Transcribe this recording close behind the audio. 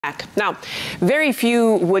Now, very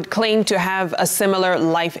few would claim to have a similar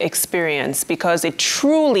life experience because it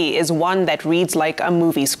truly is one that reads like a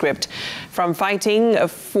movie script. From fighting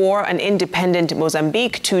for an independent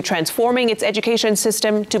Mozambique to transforming its education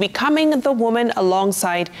system to becoming the woman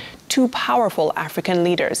alongside two powerful African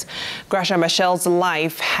leaders, Graca Machel's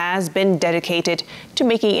life has been dedicated to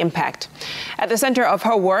making impact. At the center of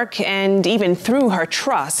her work and even through her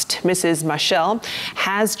trust, Mrs. Machel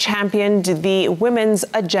has championed the women's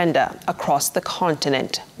agenda across the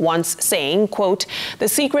continent, once saying, quote, "The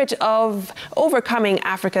secret of overcoming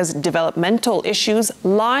Africa's developmental issues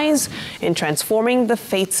lies in transforming the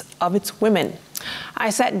fates of its women." I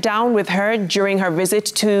sat down with her during her visit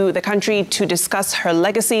to the country to discuss her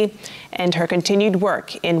legacy and her continued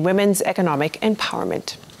work in women's economic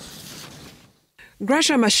empowerment.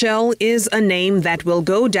 Graca Machel is a name that will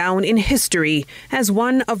go down in history as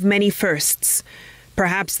one of many firsts.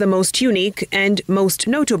 Perhaps the most unique and most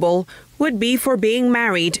notable would be for being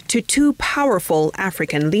married to two powerful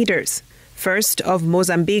African leaders. First of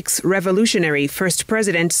Mozambique's revolutionary first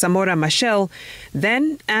president Graca Machel,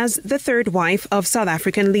 then as the third wife of South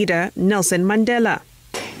African leader Nelson Mandela.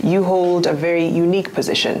 You hold a very unique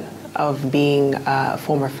position of being a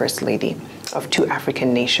former first lady of two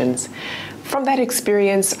African nations. From that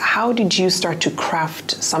experience, how did you start to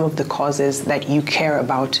craft some of the causes that you care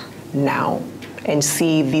about now and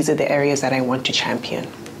see these are the areas that I want to champion?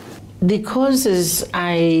 The causes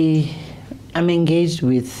I am engaged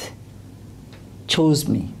with chose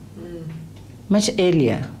me much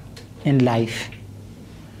earlier in life.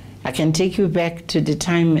 I can take you back to the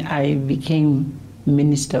time I became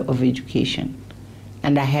Minister of Education,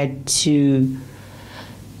 and I had to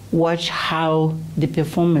watch how the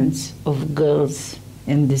performance of girls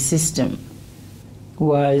in the system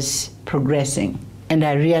was progressing. And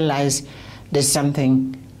I realized there's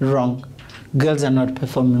something wrong. Girls are not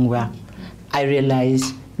performing well. I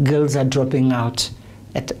realized girls are dropping out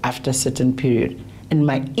after a certain period. And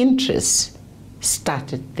my interest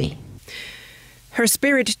started there. Her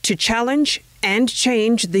spirit to challenge and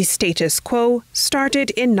change the status quo started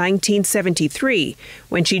in 1973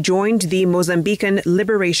 when she joined the Mozambican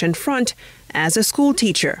Liberation Front as a school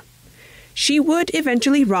teacher. She would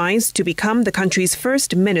eventually rise to become the country's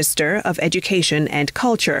first Minister of Education and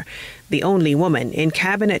Culture, the only woman in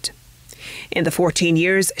cabinet. In the 14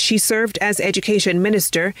 years she served as education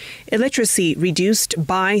minister, illiteracy reduced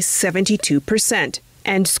by 72%,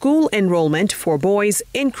 and school enrollment for boys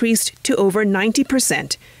increased to over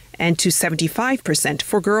 90% and to 75%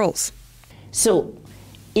 for girls. So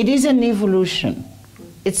it is an evolution.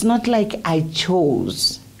 It's not like I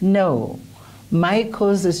chose. No, my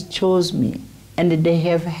causes chose me, and they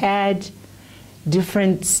have had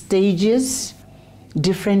different stages,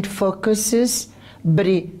 different focuses, but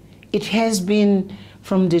it has been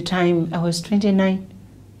from the time I was 29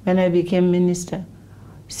 when I became minister.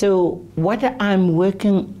 So what I'm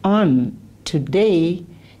working on today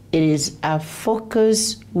is a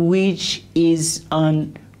focus which is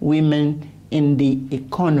on women in the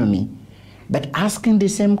economy, but asking the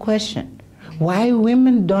same question. Why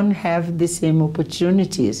women don't have the same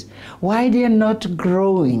opportunities? Why they are not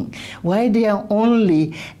growing? Why they are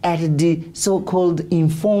only at the so-called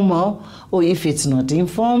informal, or if it's not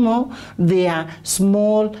informal, they are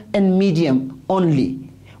small and medium only.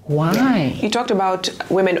 Why? You talked about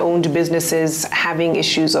women-owned businesses having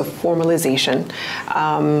issues of formalization.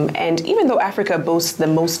 And even though Africa boasts the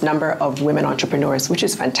most number of women entrepreneurs, which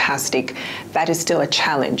is fantastic, that is still a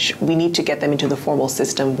challenge. We need to get them into the formal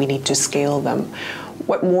system. We need to scale them.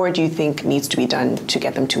 What more do you think needs to be done to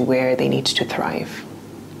get them to where they need to thrive?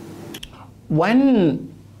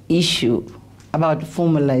 One issue about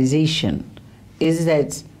formalization is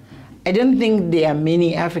that I don't think there are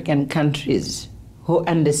many African countries who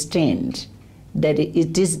understand that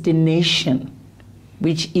it is the nation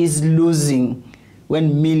which is losing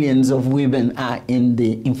when millions of women are in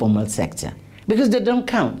the informal sector, because they don't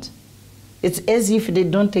count. It's as if they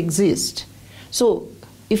don't exist. So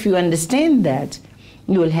if you understand that,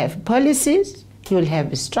 you will have policies, you will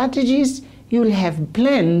have strategies, you will have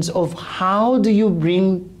plans of how do you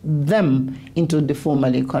bring them into the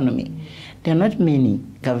formal economy. There are not many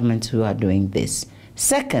governments who are doing this.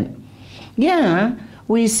 Second, yeah,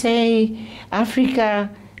 we say Africa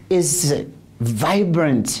is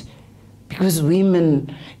vibrant because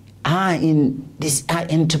women are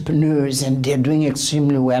entrepreneurs and they're doing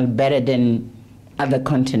extremely well, better than other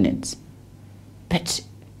continents. But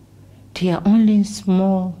they are only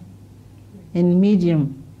small and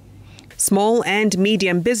medium. Small and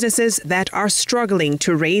medium businesses that are struggling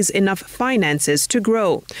to raise enough finances to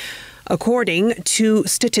grow. According to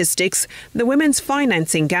statistics, the women's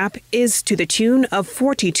financing gap is to the tune of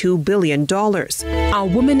 $42 billion. Our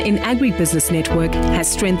Women in Agribusiness Network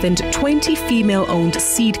has strengthened 20 female-owned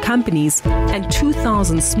seed companies and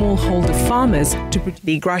 2,000 smallholder farmers to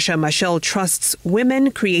the Graca Machel Trust's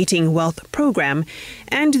Women Creating Wealth program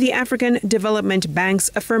and the African Development Bank's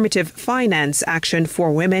Affirmative Finance Action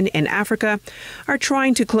for Women in Africa are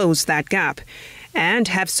trying to close that gap and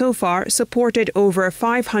have so far supported over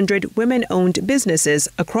 500 women-owned businesses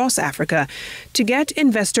across Africa to get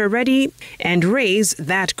investor-ready and raise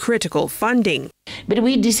that critical funding. But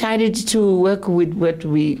we decided to work with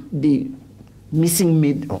the missing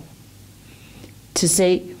middle, to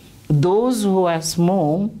say those who are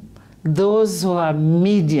small, those who are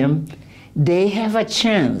medium, they have a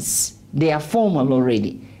chance. They are formal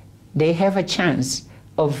already. They have a chance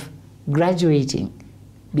of graduating,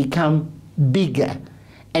 become bigger,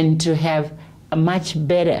 and to have a much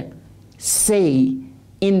better say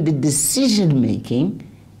in the decision making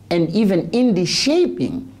and even in the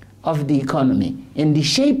shaping of the economy, in the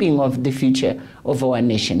shaping of the future of our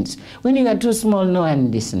nations. When you are too small, no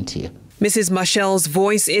one listens to you. Mrs. Machel's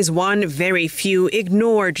voice is one very few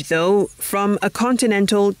ignored, though, from a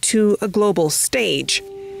continental to a global stage.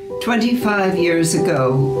 25 years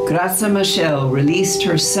ago, Graca Machel released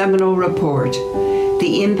her seminal report,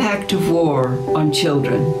 The Impact of War on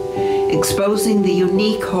Children, exposing the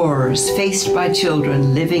unique horrors faced by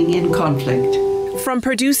children living in conflict. From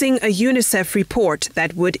producing a UNICEF report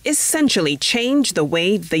that would essentially change the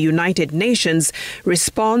way the United Nations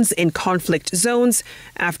responds in conflict zones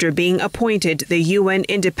after being appointed the UN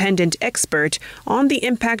independent expert on the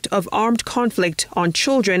impact of armed conflict on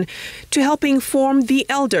children, to helping form the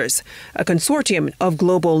Elders, a consortium of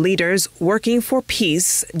global leaders working for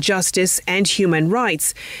peace, justice, and human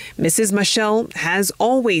rights. Mrs. Machel has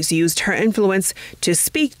always used her influence to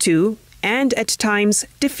speak to and at times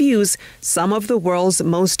diffuse some of the world's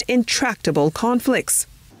most intractable conflicts.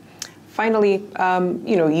 Finally,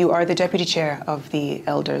 you are the deputy chair of the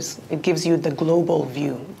Elders. It gives you the global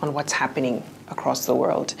view on what's happening across the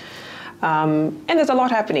world. And there's a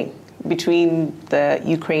lot happening between the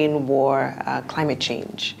Ukraine war, climate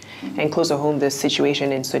change, and closer home, the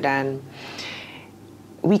situation in Sudan.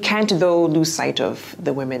 We can't, though, lose sight of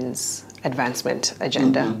the women's advancement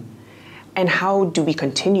agenda. Mm-hmm. And how do we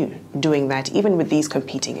continue doing that, even with these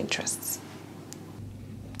competing interests?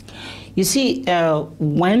 You see,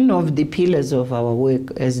 one of the pillars of our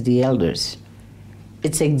work as the Elders,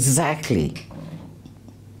 it's exactly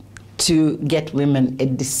to get women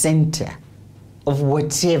at the center of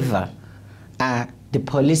whatever are the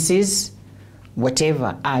policies,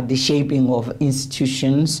 whatever are the shaping of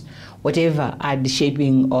institutions, whatever are the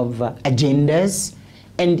shaping of agendas,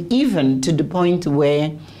 and even to the point where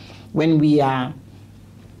when we are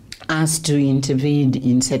asked to intervene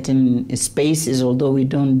in certain spaces, although we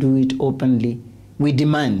don't do it openly, we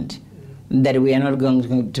demand that we are not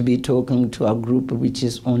going to be talking to a group which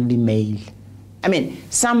is only male. I mean,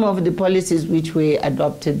 some of the policies which were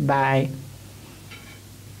adopted by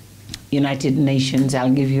United Nations,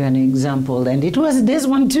 I'll give you an example, and it was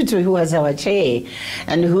Desmond Tutu who was our chair,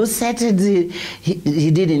 and who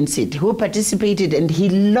he didn't sit, who participated, and he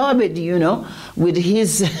lobbied, with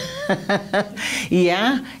his,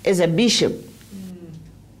 as a bishop,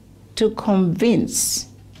 to convince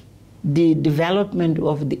the development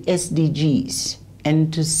of the SDGs,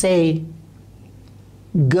 and to say,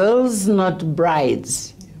 girls, not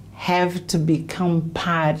brides, have to become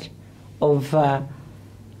part of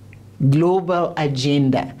global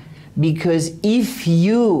agenda, because if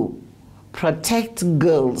you protect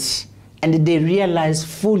girls and they realize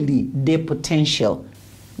fully their potential,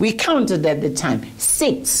 we counted at the time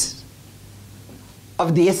 6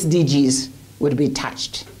 of the SDGs would be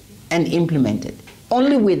touched and implemented.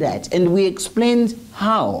 Only with that, and we explained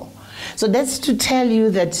how. So that's to tell you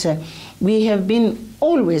that we have been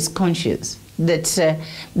always conscious that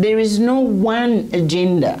there is no one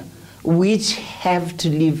agenda which have to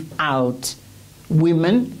leave out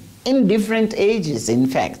women in different ages. In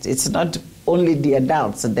fact, it's not only the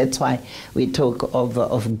adults, and that's why we talk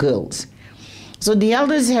of girls. So the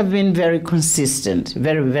Elders have been very consistent,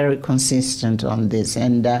 very, very consistent on this.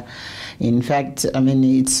 And in fact, I mean,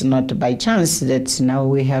 it's not by chance that now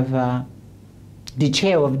we have the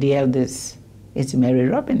chair of the Elders, it's Mary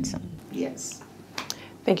Robinson. Yes.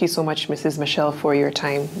 Thank you so much, Mrs. Machel, for your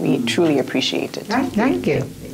time. We truly appreciate it. Thank you.